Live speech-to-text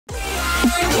It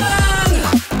is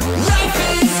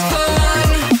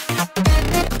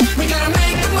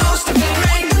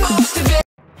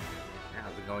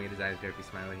Derpy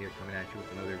Smiler here, coming at you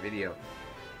with another video.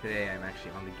 Today I'm actually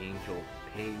on the Game Jolt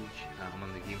page. I'm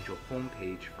on the Game Jolt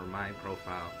homepage for my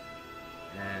profile,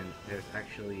 and there's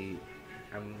actually,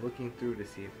 I'm looking through to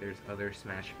see if there's other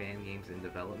Smash fan games in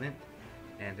development,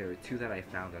 and there are two that I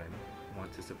found that I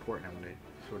want to support, and I want to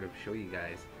sort of show you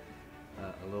guys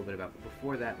a little bit about. But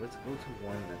before that, let's go to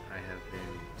one that I have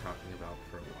been talking about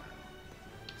for a while.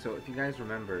 So if you guys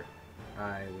remember,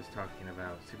 I was talking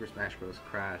about Super Smash Bros.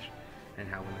 Crash, and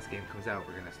how when this game comes out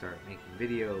we're gonna start making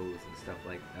videos and stuff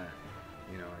like that.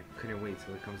 You know, I couldn't wait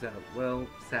till it comes out. Well,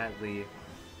 sadly,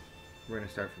 we're gonna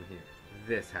start from here.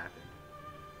 This happened.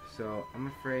 So I'm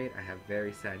afraid I have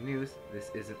very sad news.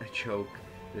 This isn't a joke.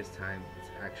 This time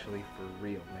it's actually for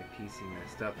real. My PC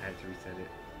messed up. I had to reset it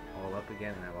all up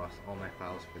again, and I lost all my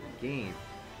files for the game.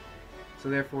 So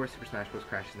therefore, Super Smash Bros.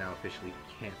 Crash is now officially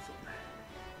canceled.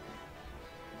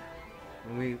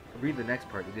 When we read the next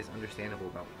part, it is understandable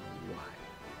about why.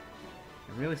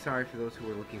 I'm really sorry for those who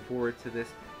were looking forward to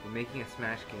this, but making a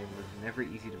Smash game was never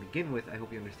easy to begin with. I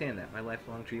hope you understand that. My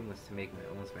lifelong dream was to make my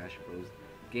own Smash Bros.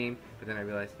 Game, but then I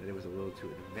realized that it was a little too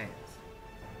advanced.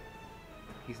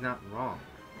 He's not wrong.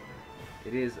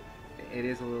 It is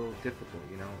a little difficult,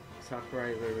 you know.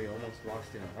 Sakurai literally almost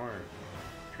lost an arm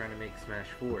trying to make Smash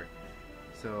 4.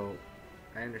 So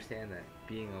I understand that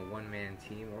being a one-man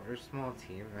team, or a small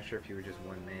team, I'm not sure if you were just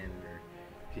one man or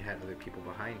if you had other people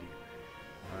behind you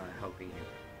helping you,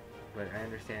 but I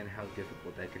understand how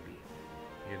difficult that could be.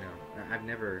 You know, I've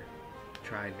never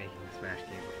tried making a Smash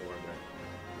game before, but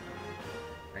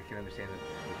I can understand that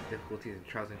the difficulties and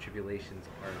trials and tribulations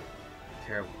are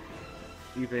terrible.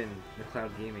 Even the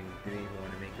Cloud Gaming didn't even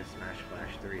want to make a Smash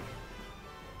Flash 3,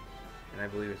 and I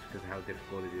believe it's because of how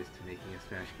difficult it is to making a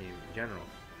Smash game in general.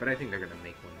 But I think they're gonna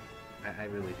make one. I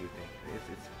really do think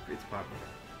it's popular.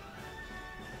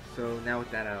 So now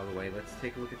with that out of the way, let's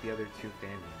take a look at the other two fan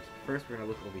games. First, we're gonna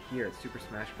look over here at Super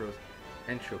Smash Bros.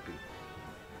 Entropy.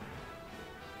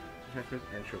 Super Smash Bros.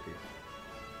 Entropy.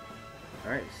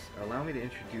 Alright, allow me to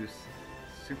introduce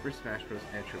Super Smash Bros.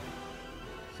 Entropy.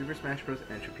 Super Smash Bros.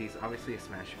 Entropy is obviously a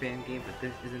Smash fan game, but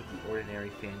this isn't the ordinary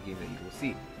fan game that you will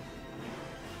see.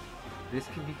 This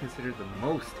can be considered the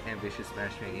most ambitious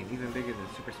Smash fan game, even bigger than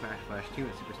Super Smash Flash 2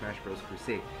 and Super Smash Bros.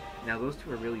 Crusade. Now, those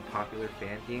two are really popular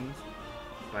fan games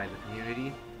by the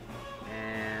community,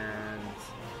 and,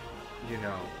 you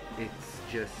know, it's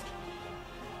just,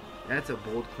 that's a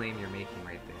bold claim you're making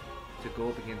right there, to go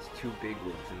up against two big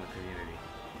wigs in the community.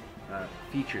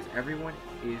 Features, everyone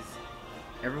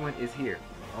is here.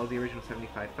 All the original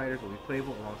 75 fighters will be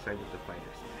playable alongside with the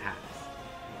fighters' hats.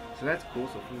 So that's cool.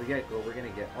 So from the get-go, we're gonna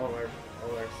get all our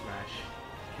Smash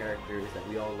characters that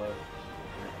we all love,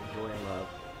 enjoy and love,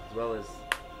 as well as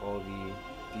all the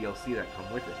DLC that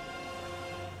come with it.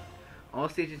 All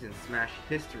stages in Smash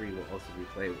history will also be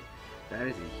playable. That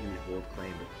is a huge, bold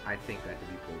claim, but I think that could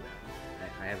be pulled out.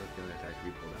 I have a feeling that could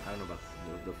be pulled out. I don't know about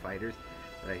the fighters,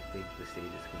 but I think the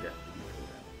stages can definitely be pulled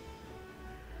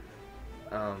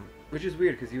out. Which is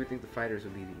weird, because you would think the fighters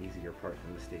would be the easier part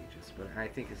than the stages, but I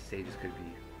think the stages could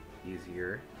be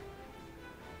easier.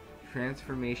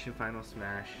 Transformation Final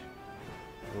Smash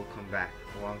will come back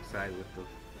alongside with the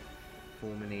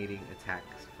fulminating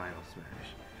attacks Final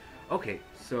Smash. Okay,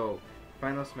 so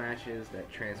Final Smashes that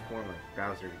transform like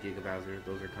Bowser to Giga Bowser,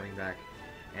 those are coming back,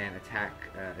 and attack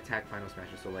Final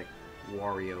Smashes, so like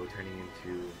Wario turning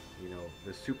into, you know,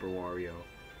 the Super Wario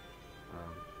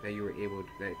that you were able to,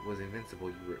 that was invincible,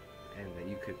 and that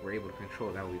you were able to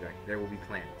control. That will be back. There will be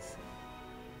plans.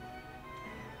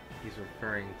 He's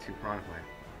referring to Piranha Plant,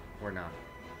 or not.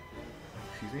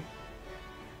 Excuse me?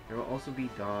 There will also be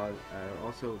dogs,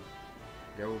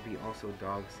 there will be also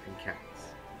dogs and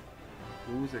cats.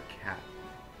 Who's a cat?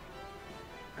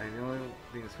 The only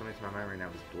thing that's coming to my mind right now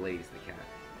is Blaze the cat.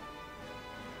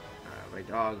 By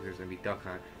dogs, there's gonna be Duck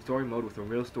Hunt. Story mode with a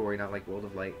real story, not like World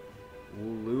of Light.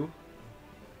 Wooloo?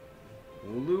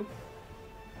 Wooloo?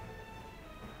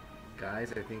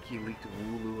 Guys, I think he leaked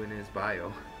Wooloo in his bio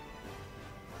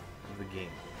of the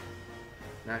game.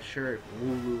 Not sure if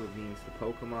Wooloo means the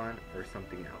Pokemon or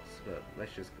something else, but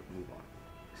let's just move on.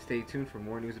 Stay tuned for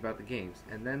more news about the games.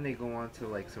 And then they go on to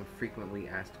like some frequently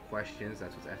asked questions.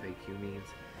 That's what FAQ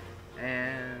means.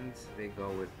 And they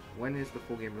go with, when is the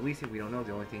full game releasing? We don't know.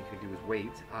 The only thing you can do is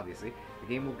wait, obviously. The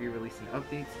game will be released in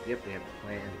updates. Yep, they have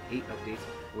planned 8 updates.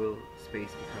 Will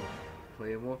space become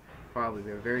playable? Probably. They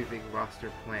have a very big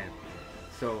roster plan.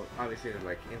 So obviously they're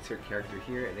like, insert character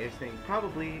here, and they're saying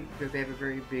probably, because they have a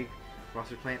very big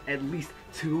roster plan, at least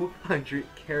 200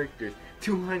 characters.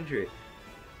 200!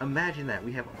 imagine that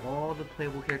we have all the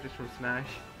playable characters from Smash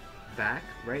back,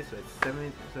 right? So it's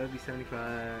 70. So that'd be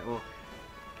 75. Well,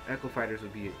 Echo Fighters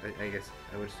would be, I guess,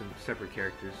 I would assume separate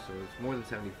characters. So it's more than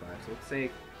 75. So let's say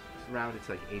it's round it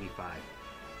to like 85.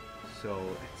 So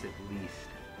that's at least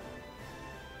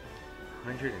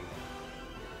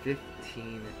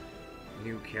 115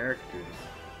 new characters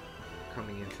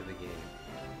coming into the game.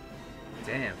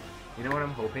 Damn. You know what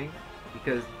I'm hoping?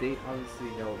 Because they obviously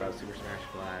know about Super Smash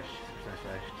Flash, Super Smash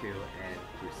Flash 2, and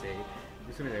Crusade.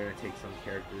 I'm assuming they're going to take some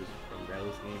characters from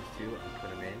those games too and put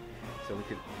them in. So we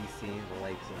could be seeing the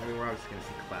likes of, I mean, we're obviously going to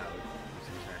see Cloud from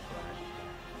Super Smash Flash.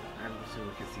 I'm assuming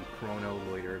we could see Chrono,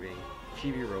 Lloyd Irving,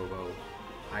 Chibi Robo,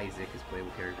 Isaac as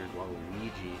playable characters,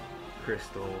 Waluigi,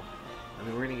 Crystal. I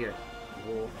mean, we're going to get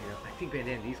Wolf, you know. I think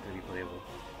Bandana D is going to be playable,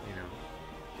 you know.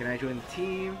 Can I join the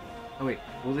team? Oh wait,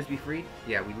 will this be free?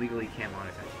 Yeah, we legally can't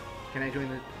monetize it. Can I join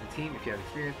the team if you have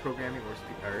experience programming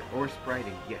or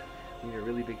spriting? Yeah, we need a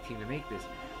really big team to make this.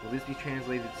 Will this be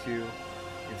translated to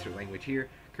insert language here?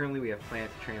 Currently we have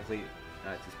plans to translate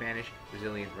to Spanish,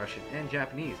 Brazilian, Russian, and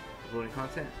Japanese. Uploading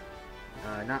content?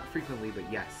 Not frequently, but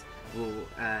yes. Will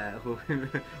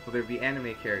there be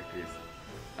anime characters?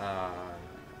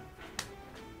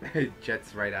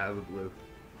 Jets right out of the blue.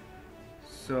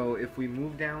 So if we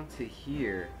move down to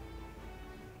here,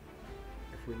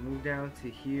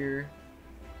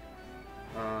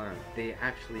 they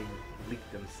actually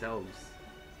leaked themselves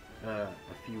a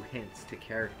few hints to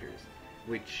characters,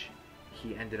 which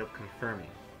he ended up confirming.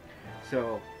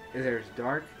 So there's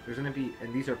Dark, there's going to be,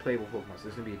 and these are playable Pokemon, so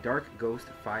there's going to be a Dark, Ghost,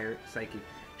 Fire, Psychic,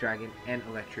 Dragon, and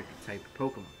Electric type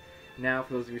Pokemon. Now,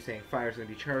 for those of you saying Fire is going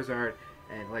to be Charizard,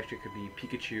 and Electric could be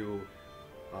Pikachu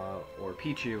or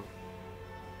Pichu.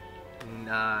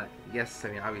 Yes, I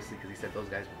mean, obviously, because he said those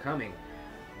guys were coming.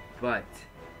 But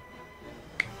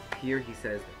here he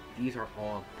says these are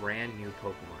all brand new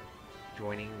Pokemon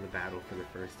joining the battle for the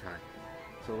first time.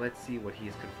 So let's see what he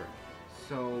has confirmed.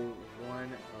 So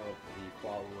one of the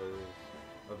followers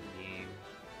of the game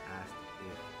asked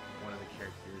if one of the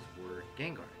characters were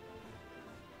Gengar.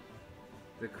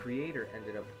 The creator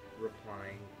ended up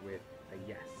replying with a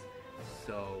yes.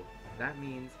 So that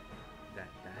means that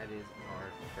is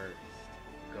our first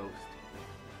Ghost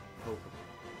Pokemon.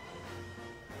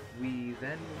 We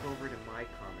then move over to my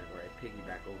comment where I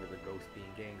piggyback over the Ghost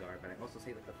being Gengar, but I also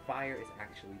say that the Fire is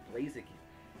actually Blaziken.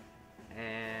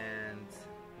 And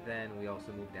then we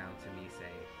also move down to me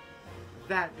saying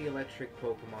that the Electric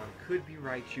Pokemon could be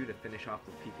Raichu to finish off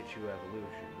the Pikachu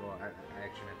evolution. Well, I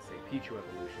actually meant to say Pichu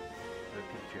evolution. The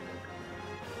Pikachu never comes out.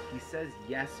 He says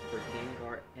yes for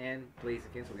Gengar and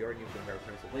Blaziken, so we already knew Gengar was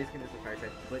coming. So Blaziken is the Fire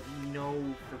type, but no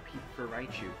for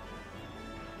Raichu.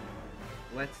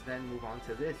 Let's then move on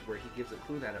to this, where he gives a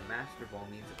clue that a Master Ball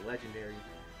means a legendary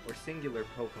or singular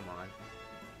Pokemon.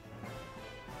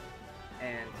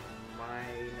 And my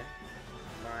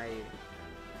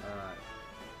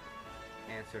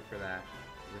answer for that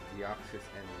was Deoxys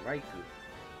and Raikou.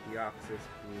 Deoxys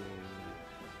being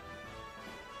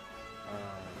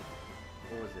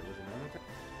what was it? Was it normal type? A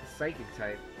psychic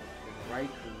type, and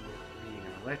Raikou being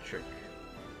an electric.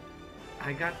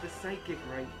 I got the psychic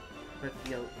right, but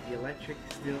the electric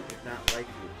still is not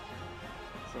Raikou.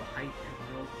 So I have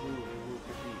no clue who it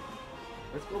could be.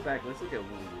 Let's go back, let's look at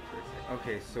Wooloo for a second.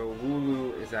 Okay, so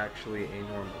Wooloo is actually a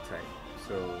normal type,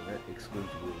 so that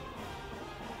excludes Wooloo.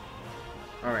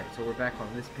 Alright, so we're back on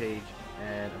this page,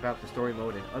 and about the story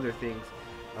mode and other things,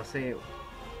 I'll say it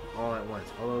all at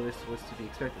once. Although this was to be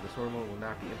expected, the story mode will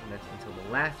not be implemented until the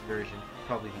last version,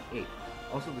 probably the 8th.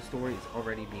 Also, the story is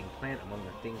already being planned. Among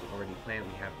the things already planned,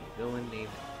 we have a villain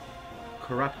named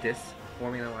Corruptus,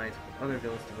 forming an alliance with other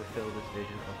villains to fulfill this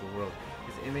vision of the world.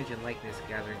 His image and likeness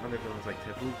gathering other villains like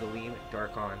Taboo, Galeem,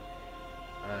 Darkon,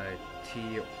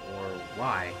 T or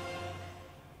Y,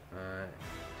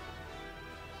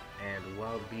 and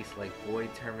wild beasts like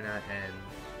Void, Termina, and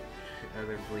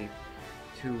other belief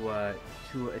to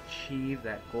achieve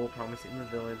that goal, promising the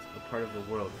villains a part of the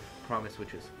world, promise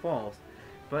which is false.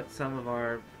 But some of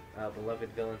our beloved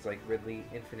villains like Ridley,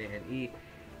 Infinite, and E,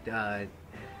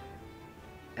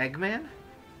 Eggman?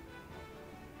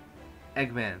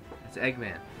 Eggman. It's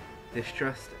Eggman.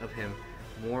 Distrust of him,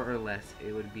 more or less,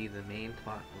 it would be the main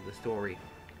plot of the story.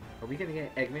 Are we gonna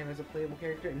get Eggman as a playable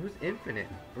character? And who's Infinite?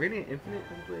 Are we gonna get Infinite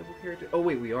as a playable character? Oh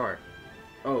wait, we are.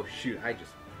 Oh shoot, I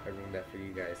ruined that for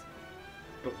you guys.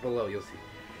 But below, you'll see.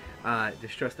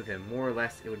 Distrust of him, more or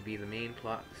less, it would be the main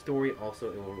plot of the story.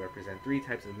 Also, it will represent 3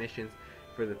 types of missions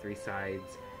for the 3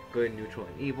 sides, good, neutral,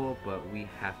 and evil, but we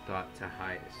have thought to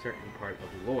hide a certain part of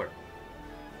the lore.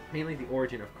 Mainly the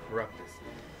origin of Corruptus.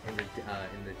 in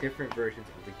the different versions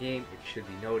of the game. It should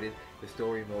be noted, the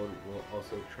story mode will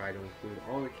also try to include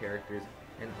all the characters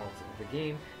and alts of the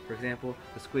game. For example,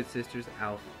 the Squid Sisters,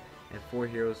 Alf, and 4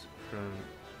 heroes from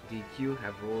DQ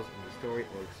have roles in the story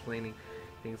or explaining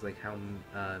things like how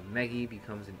Meggy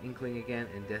becomes an Inkling again,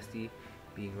 and Dusty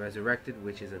being resurrected,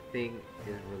 which is a thing,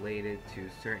 is related to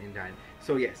certain time.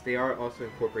 So yes, they are also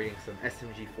incorporating some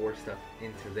SMG4 stuff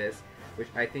into this, which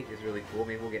I think is really cool.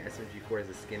 Maybe we'll get SMG4 as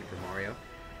a skin for Mario.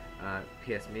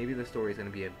 P.S. Maybe the story is going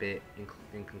to be a bit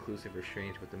inconclusive or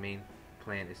strange, but the main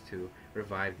plan is to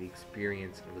revive the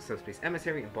experience of the Subspace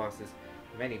Emissary and bosses,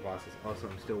 many bosses. Also,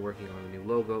 I'm still working on a new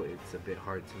logo. It's a bit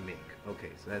hard to make. Okay,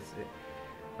 so that's it.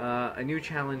 A new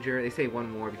challenger. They say one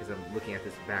more because I'm looking at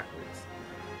this backwards.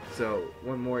 So,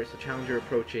 one more. So, challenger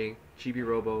approaching. Chibi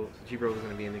Robo. So, Chibi Robo is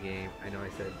going to be in the game. I know I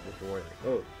said before, like,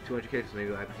 oh, 200 characters, maybe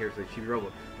I'll have characters like Chibi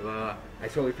Robo. Blah, blah, blah. I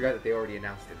totally forgot that they already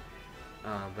announced it.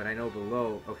 But I know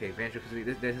below, okay,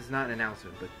 Banjo-Kazooie, this is not an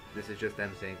announcement, but this is just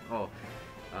them saying, oh,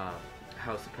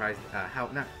 how surprised,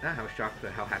 not how shocked,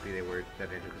 but how happy they were that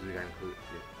Banjo-Kazooie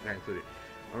got included.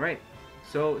 Alright,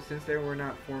 so since they were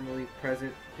not formally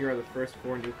present, here are the first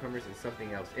 4 newcomers and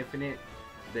something else. Infinite,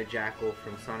 the Jackal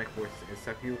from Sonic Forces, and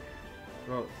Sakuya,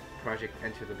 well, Project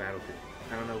Enter the Battlefield.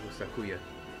 I don't know who Sakuya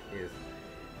is.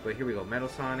 But here we go. Metal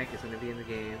Sonic is going to be in the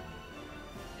game.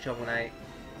 Shovel Knight,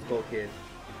 Skull Kid,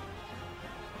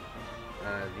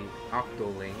 the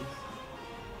Octolings,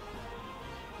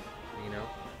 you know.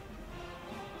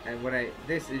 And what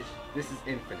this is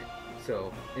Infinite.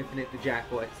 So Infinite the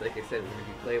Jackal, like I said, was going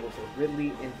to be playable. So if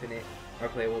Ridley, Infinite are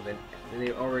playable, then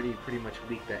they already pretty much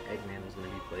leaked that Eggman was going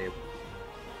to be playable.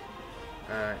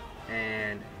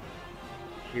 And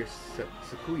here's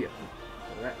Sakuya.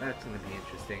 So that's going to be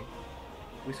interesting.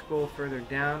 We scroll further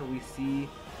down, we see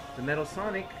the Metal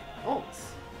Sonic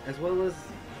ults, as well as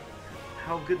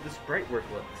how good the sprite work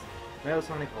looks. Metal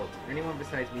Sonic ults. Anyone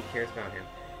besides me cares about him.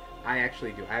 I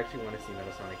actually do. I actually want to see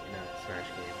Metal Sonic in a Smash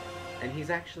game. And he's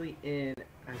actually in,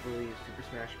 I believe, Super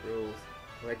Smash Bros.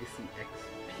 Legacy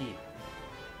XP.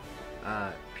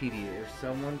 PD. If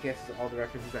someone guesses all the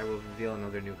references, I will reveal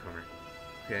another newcomer.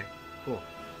 Okay, cool.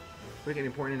 Quick and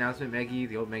important announcement, Meggy,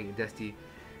 the old Meggy and Dusty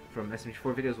from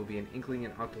SMG4 videos will be an Inkling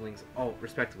and Octolings, all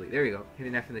respectively. There you go. Hit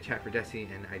an F in the chat for Dusty,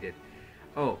 and I did.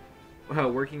 Oh,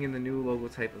 working in the new logo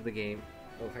type of the game.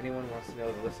 Well, if anyone wants to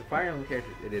know the list of Fire Emblem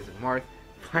characters, it is Marth,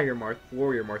 Fire Marth,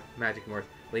 Warrior Marth, Magic Marth,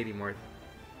 Lady Marth,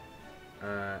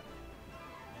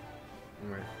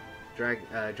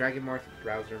 Dragon Marth,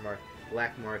 Browser Marth,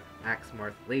 Black Marth, Axe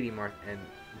Marth, Lady Marth, and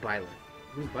Byleth.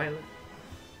 Who's Byleth?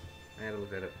 I had to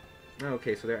look that up.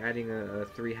 Okay, so they're adding a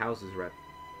 3 houses rep.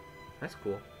 That's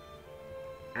cool.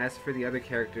 As for the other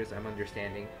characters, I'm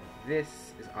understanding. This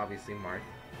is obviously Marth.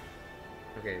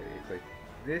 Okay, it's like,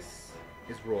 this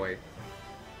is Roy.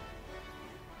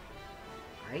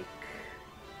 Ike?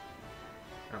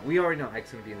 We already know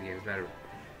Ike's gonna be in the game, as a matter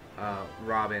of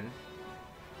Robin,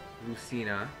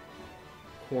 Lucina,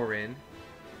 Corin.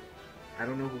 I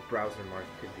don't know who Browser Marth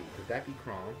could be. Could that be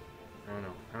Crom? I don't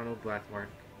know. I don't know who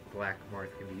Black Marth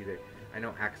could be either. I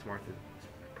know Axe Marth is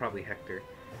probably Hector.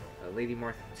 Lady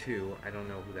Marth 2, I don't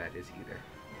know who that is either.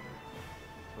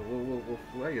 We'll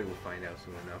find out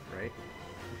soon enough, right?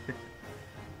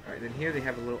 Alright, then here they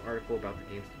have a little article about the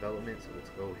game's development, so let's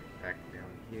go back down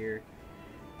here.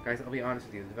 Guys, I'll be honest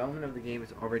with you, the development of the game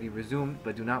is already resumed,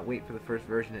 but do not wait for the first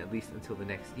version at least until the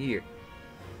next year.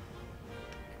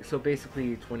 So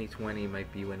basically, 2020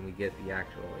 might be when we get the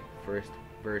actual first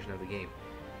version of the game.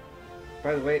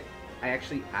 By the way, I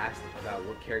actually asked about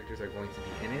what characters are going to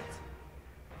be in it.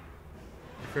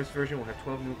 The first version will have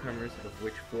 12 newcomers, of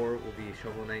which 4 will be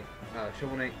Shovel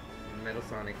Knight, Metal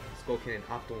Sonic, Skull Kid, and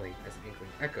Octoling as Inkling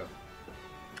Echo.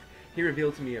 He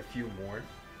revealed to me a few more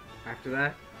after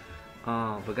that.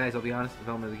 But guys, I'll be honest, the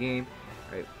development of the game,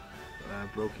 right,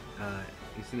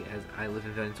 you see, as I live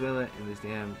in Venezuela, in this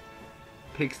damn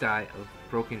pigsty of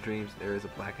broken dreams, there is a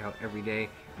blackout every day,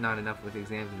 not enough with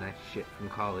exams and that shit from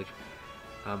college.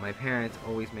 My parents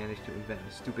always managed to invent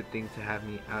a stupid thing to have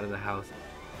me out of the house,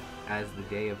 as the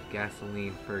day of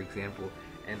gasoline, for example.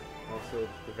 And also,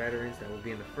 the veterans that will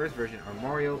be in the first version are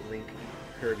Mario, Link,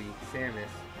 Kirby, Samus.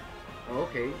 Oh,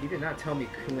 okay, he did not tell me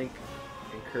Link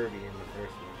and Kirby in the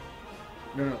first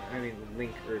one. No, I mean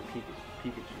Link or Pikachu.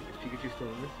 Is Pikachu still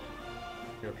in this?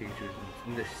 No, Pikachu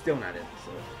is still not in this,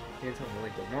 so he didn't tell me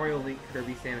Link. But Mario, Link,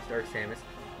 Kirby, Samus, Dark Samus,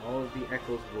 all of the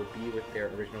Echoes will be with their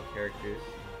original characters.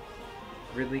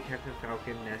 Ridley, Captain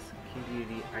Falcon, Ness, King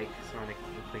Deity, Ike, Sonic,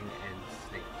 Inkling, and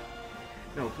Snake.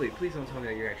 No, please don't tell me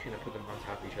that you're actually gonna put them on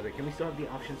top of each other. Can we still have the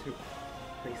option to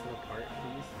place them apart,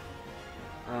 please?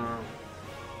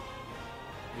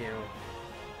 You know,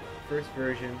 first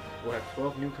version will have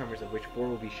 12 newcomers, of which 4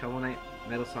 will be Shovel Knight,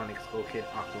 Metal Sonic, Skull Kid,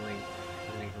 Octoling,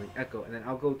 and then Echo, and then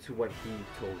I'll go to what he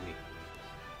told me.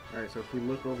 Alright, so if we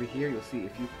look over here, you'll see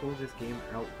if you pull this game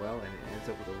out well and it ends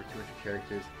up with over 200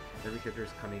 characters, every character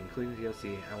is coming, including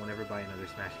DLC, I will never buy another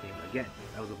Smash game again.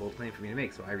 That was a bold claim for me to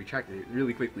make, so I retracted it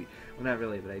really quickly. Well, not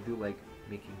really, but I do like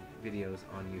making videos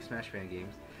on new Smash fan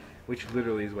games, which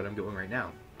literally is what I'm doing right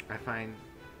now. I find,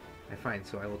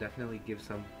 so I will definitely give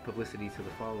some publicity to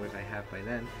the followers I have by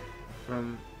then.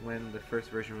 From when the first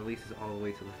version releases all the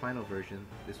way to the final version,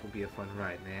 this will be a fun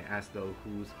ride. And I asked though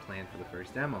who's planned for the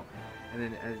first demo. And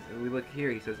then as we look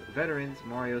here, he says veterans: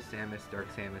 Mario, Samus, Dark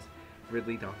Samus,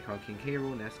 Ridley, Donkey Kong, King K.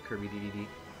 Rool, Ness, Kirby, DDD,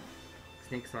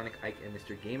 Snake, Sonic, Ike, and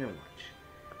Mr. Game & Watch.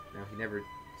 Now he never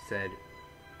said,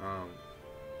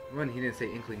 one, he didn't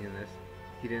say Inkling in this.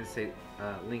 He didn't say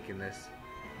Link in this.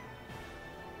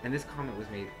 And this comment was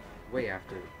made way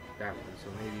after that one, so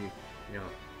maybe, you know,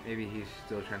 maybe he's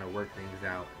still trying to work things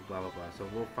out, blah blah blah, so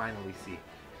we'll finally see.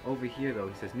 Over here though,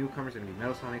 he says newcomers are going to be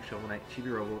Metal Sonic, Shovel Knight,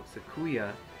 Chibi Robo,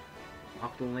 Sakuya,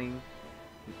 Octoling,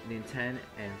 Ninten,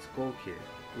 and Skull Kid.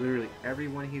 Literally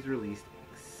everyone he's released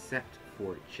except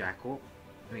for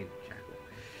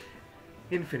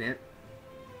Infinite,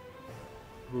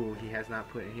 who he has not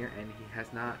put in here, and he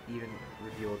has not even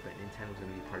revealed that Ninten was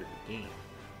going to be part of the game.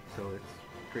 So it's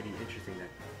pretty interesting that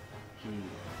he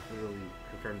literally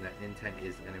confirmed that Ninten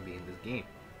is going to be in this game.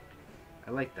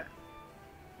 I like that.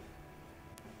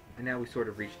 And now we sort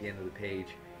of reached the end of the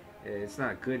page. It's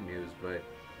not good news, but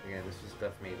again, this was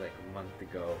stuff made like a month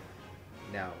ago.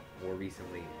 Now, more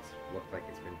recently, it's looked like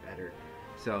it's been better.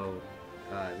 So,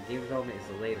 the game development is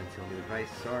delayed until new advice.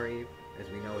 Sorry, as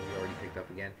we know, he already picked up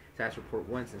again. Task Report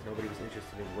 1, since nobody was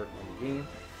interested in work on the game,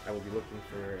 I will be looking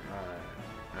for,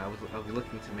 I'll be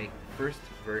looking to make the first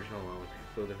version alone,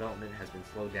 so development has been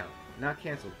slowed down. Not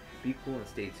cancelled. Be cool and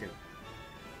stay tuned.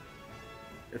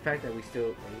 The fact that he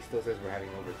still says we're having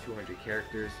over 200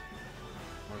 characters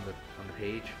on the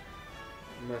page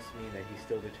must mean that he's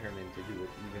still determined to do it,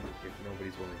 even if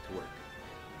nobody's willing to work.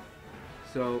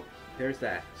 So there's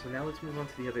that. So now let's move on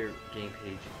to the other game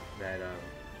page that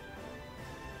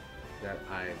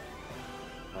I've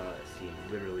seen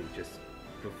literally just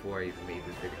before I even made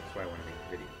this video. That's why I want to make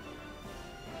the video.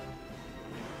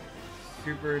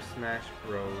 Super Smash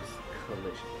Bros.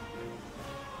 Collision.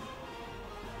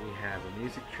 We have a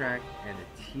music track and a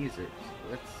teaser.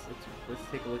 So let's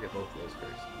take a look at both of those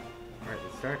first. All right,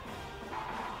 let's start.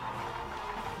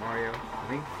 Mario,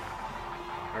 Link.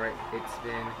 All right, it's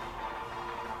been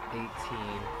 18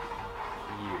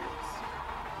 years.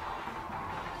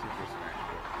 Super Smash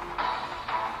Bros.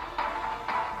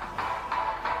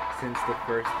 Since the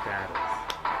first battles.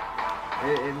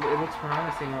 It looks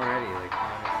promising already. Like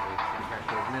honestly, Super Smash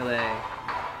Bros. Melee.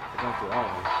 I've gone through all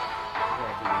of them. I've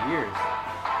gone through the years.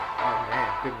 Oh man,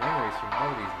 good memories from all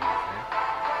of these games, man.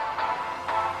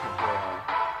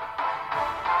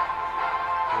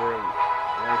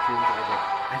 Legends of it.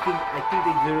 I think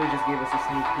they literally just gave us a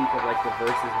sneak peek of like the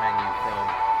versus menu for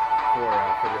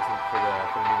the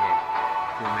new game.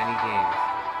 Through many games.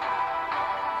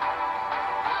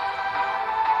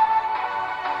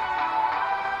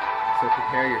 So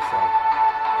prepare yourself.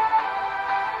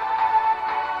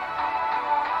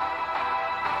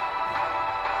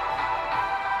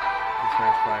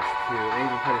 Smash Flash 2. They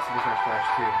even put a Super Smash Flash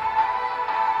 2.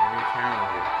 A new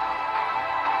challenger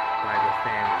by the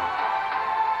Fangames.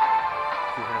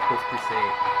 Super Smash Bros.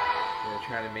 Crusade. They're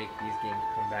trying to make these games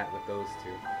combat with those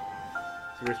two.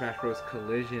 Super Smash Bros.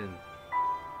 Collision.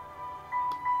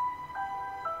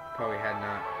 Probably had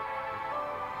not.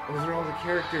 Those are all the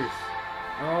characters.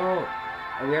 Oh,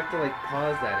 we have to like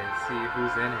pause that and see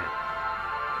who's in it.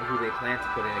 And who they plan to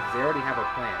put in it. Because they already have a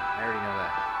plan. I already know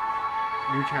that.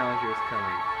 New challenger is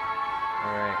coming.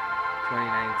 Alright,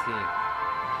 2019.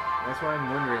 That's why I'm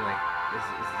wondering, like, is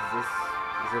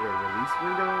it a release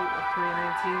window of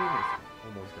 2019? Is it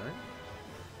almost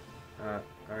done?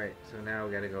 Alright, so now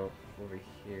we gotta go over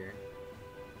here.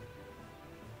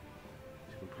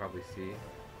 As you can probably see.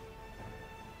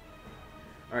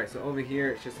 Alright, so over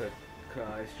here it's just a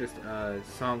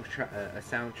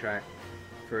soundtrack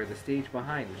for the stage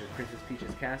behind, which is Princess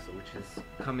Peach's Castle, which is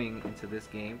coming into this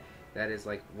game. That is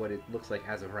like what it looks like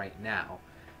as of right now.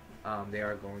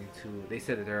 They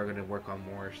said that they are going to work on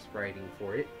more spriting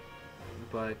for it.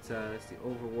 But it's the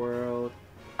overworld.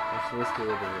 So let's go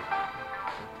over it.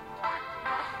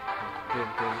 I'm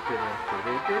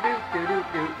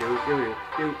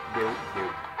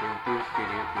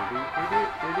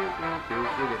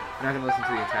not going to listen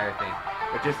to the entire thing.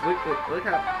 But just look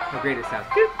how great it sounds.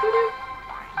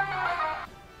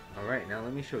 Alright, now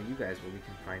let me show you guys what we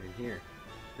can find in here.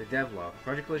 The devlog.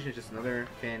 Project Collision is just another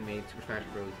fan-made Super Smash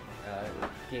Bros.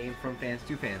 Game from fans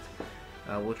to fans.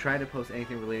 We'll try to post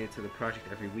anything related to the project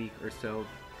every week or so,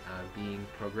 being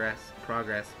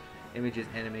progress, images,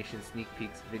 animations, sneak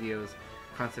peeks, videos,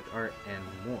 concept art, and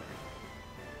more.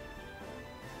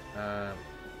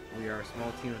 We are a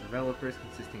small team of developers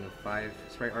consisting of 5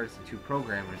 sprite artists and 2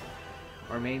 programmers.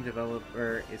 Our main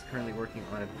developer is currently working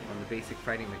on the basic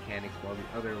fighting mechanics, while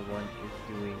the other one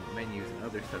is doing menus and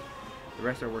other stuff. The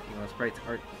rest are working on sprites,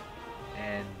 art,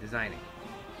 and designing.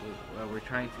 We're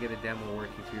trying to get a demo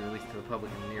working to be released to the public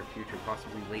in the near future,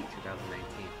 possibly late 2019.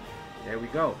 There we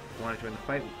go. Want to join the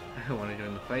fight? I want to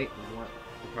join the fight. We want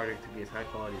the project to be as high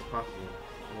quality as possible.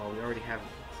 And while we already have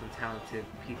some talented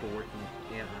people working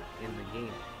in the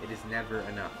game, it is never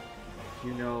enough. If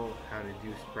you know how to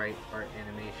do sprite, art,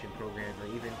 animation, program, or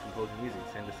even composing music,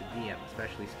 send us a DM,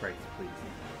 especially sprites, please.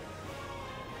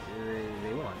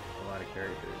 They want a lot of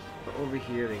characters. But over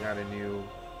here they got a new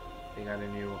they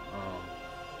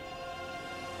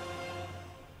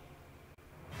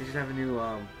just have a new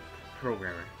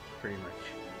programmer, pretty much.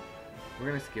 We're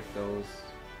gonna skip those.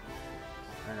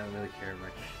 I don't really care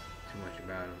too much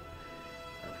about them.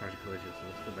 Project Collision, so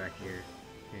let's go back here.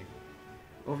 Okay.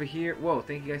 Over here, whoa,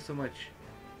 thank you guys so much.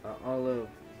 All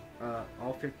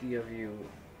 50 of you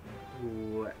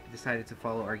who decided to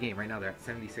follow our game. Right now they're at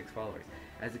 76 followers.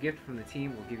 As a gift from the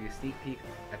team, we'll give you a sneak peek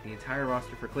at the entire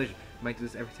roster for Collision. We might do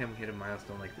this every time we hit a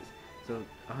milestone like this. So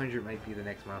 100 might be the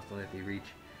next milestone that they reach.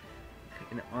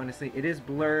 And honestly, it is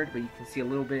blurred, but you can see a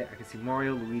little bit. I can see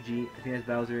Mario, Luigi, I think that's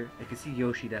Bowser. I can see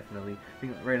Yoshi definitely. I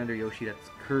think right under Yoshi,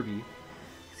 that's Kirby.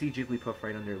 I see Jigglypuff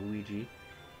right under Luigi.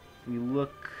 If we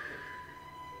look,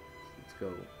 let's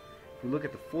go. If we look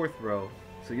at the 4th row,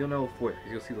 so you'll know 4th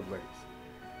because you'll see the blurs.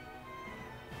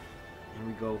 And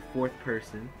we go 4th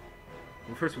person.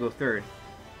 Well, first we go 3rd.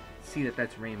 See that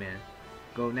that's Rayman.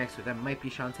 Go next to it. That might be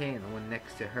Shantae, and the one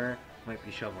next to her might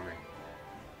be Shovel Knight.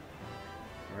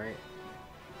 Alright.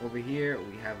 Over here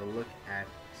we have a look at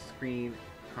screen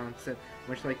concept.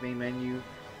 Much like main menu,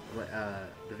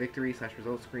 the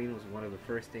victory/result screen was one of the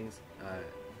first things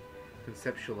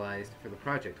conceptualized for the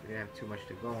project. We didn't have too much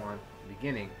to go on in the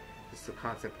beginning. This is the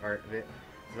concept art of it.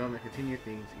 Development continued,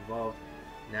 things evolved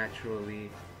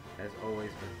naturally as always,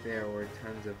 but there were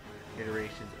tons of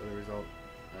iterations of the result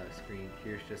screen.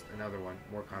 Here's just another one,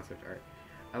 more concept art.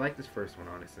 I like this first one,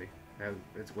 honestly.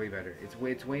 It's way better. It's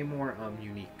way more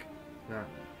unique.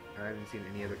 I haven't seen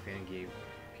any other fan game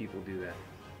people do that.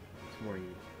 It's more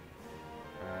unique.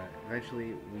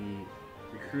 Eventually, we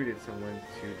recruited someone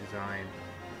to design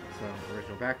some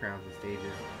original backgrounds and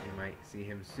stages. You might see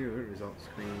him soon. Result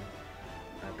screen,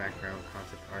 background,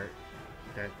 concept art.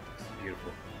 That looks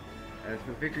beautiful. As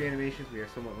for victory animations, we are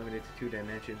somewhat limited to 2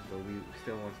 dimensions, but we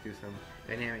still want to do some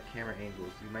dynamic camera angles.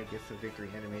 You might get some victory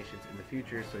animations in the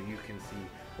future, so you can see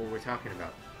what we're talking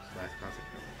about. This last concept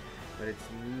art. But it's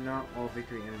not all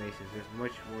victory animations. There's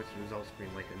much more to the result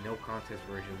screen, like a no contest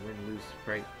version, win-lose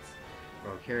sprites,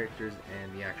 raw characters,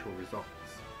 and the actual results.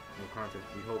 No contest.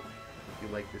 We hope if you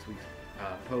like this week's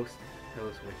post, tell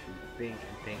us what you think,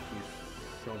 and thank you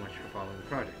so much for following the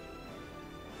project.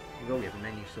 We have a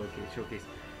menu showcase.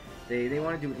 They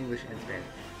want to do English and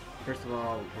Spanish. First of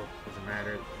all, we hope it doesn't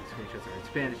matter. The screenshots are in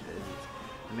Spanish, as it's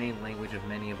the main language of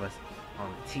many of us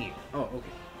on the team. Oh,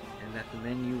 okay. And that the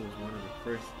menu was one of the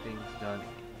first things done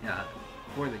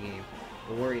for the game.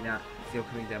 But worry not, the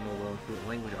upcoming demo will include a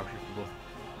language option for both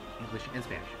English and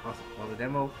Spanish. Awesome. While the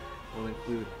demo will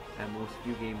include at most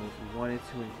few game modes, we wanted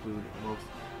to include most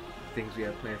things we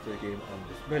have planned for the game on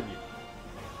this menu.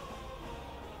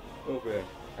 Oh man,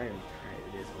 I am tired.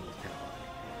 It is almost 10 o'clock.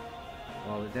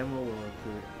 While the demo will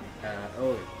include,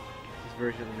 this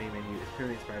version of the main menu is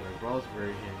clearly inspired by Brawl's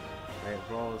version, by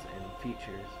Brawl's and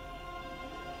features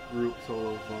group,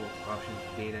 solo, votes, options,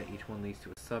 data. Each one leads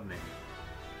to a sub-menu.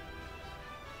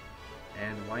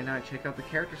 And why not check out the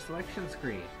character selection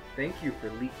screen? Thank you for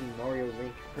leaking Mario,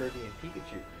 Link, Kirby, and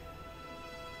Pikachu.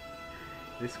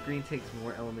 This screen takes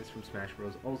more elements from Smash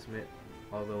Bros. Ultimate,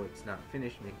 although it's not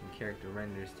finished. Making character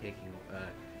renders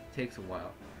takes a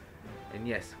while. And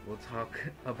yes, we'll talk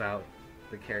about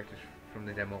the characters from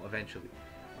the demo eventually.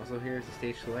 Also, here's the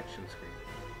stage selection screen.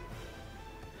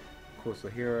 Cool, so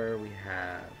here we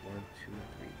have 1, 2,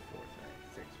 3, 4,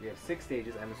 5, 6. We have 6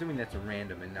 stages. I'm assuming that's a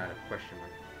random and not a question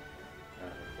mark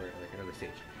for like another stage.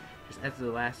 Just as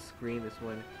the last screen, this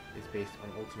one is based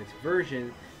on Ultimate's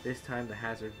version. This time the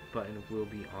hazard button will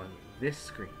be on this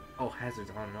screen. Oh,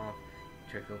 hazards on and off.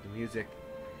 Check out the music.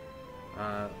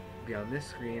 Be on this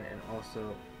screen, and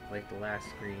also like the last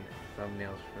screen,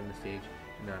 thumbnails from the stage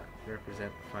do not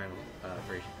represent the final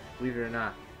version. Believe it or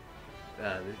not,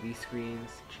 these screens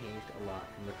changed a lot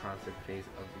from the concept phase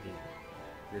of the game.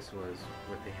 This was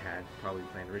what they had probably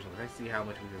planned originally. Let's see how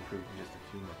much we've improved in just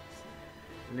a few months.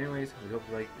 And anyways, we hope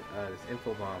you liked this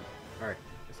info bomb. Alright,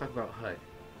 let's talk about HUD.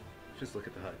 Just look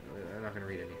at the HUD. I'm not going to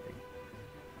read anything.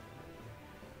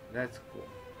 That's cool.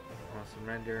 Awesome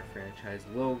render, franchise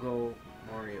logo,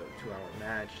 Mario 2-hour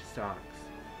match, stocks.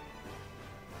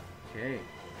 Okay,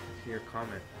 let's hear a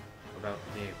comment about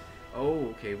the game. Oh,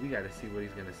 okay, we gotta see what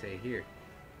he's gonna say here.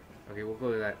 Okay, we'll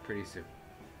go to that pretty soon.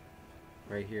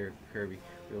 Right here, Kirby.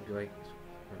 We'll be like,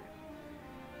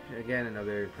 okay. Again,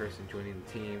 another person joining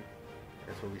the team.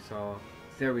 That's what we saw.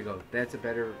 So there we go. That's a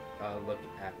better look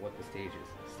at what the stage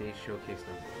is. Stage showcase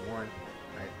number 1.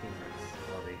 I think that's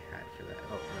all they had for that.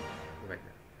 Oh, no, go back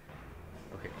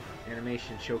there. Okay,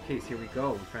 animation showcase. Here we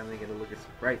go. We finally get a look at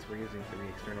some sprites we're using for the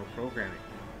external programming.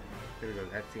 There we go.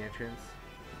 That's the entrance.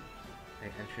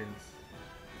 Entrance.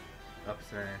 Up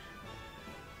smash.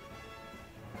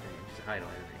 And just idle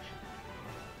animation.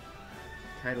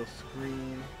 Title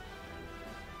screen.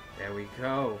 There we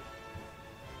go.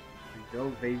 There we go,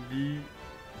 baby.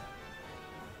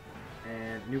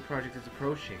 And new project is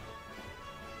approaching.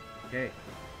 Okay.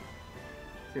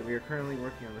 So we are currently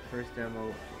working on the first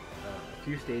demo, a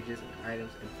few stages,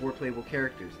 items, and 4 playable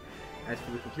characters. As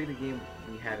for the completed game,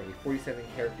 we had a 47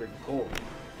 character goal.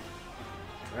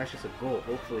 Well, that's just a goal.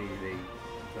 Hopefully they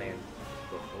plan to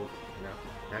go over, you know?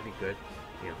 That'd be good.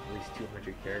 You know, at least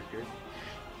 200 characters.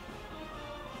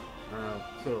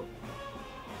 So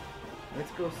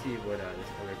let's go see what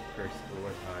this other person,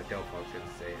 what Delphog's had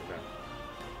to say about.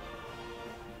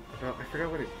 I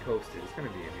forgot what it posted. It's gonna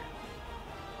be in here.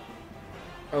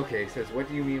 Okay, it says, what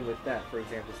do you mean with that? For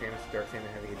example, Samus and Dark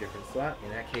Samus having a different slot?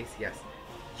 In that case, yes.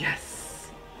 Yes!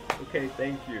 Okay,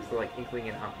 thank you. So, like, Inkling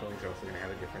and Octolings are also going to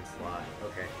have a different slot.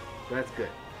 Okay, so that's good.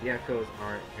 The echoes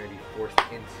aren't going to be forced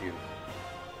into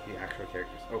the actual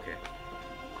characters. Okay.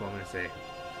 Cool, I'm going to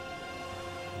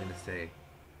say,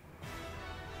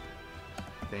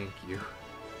 thank you.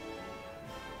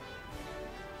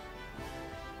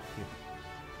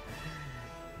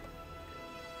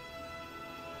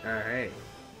 Alright.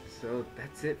 So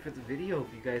that's it for the video.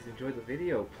 If you guys enjoyed the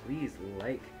video, please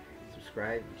like,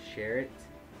 subscribe, share it,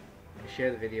 and share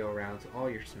the video around to all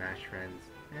your Smash friends.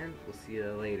 And we'll see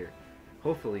you later.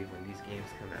 Hopefully when these games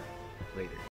come out later.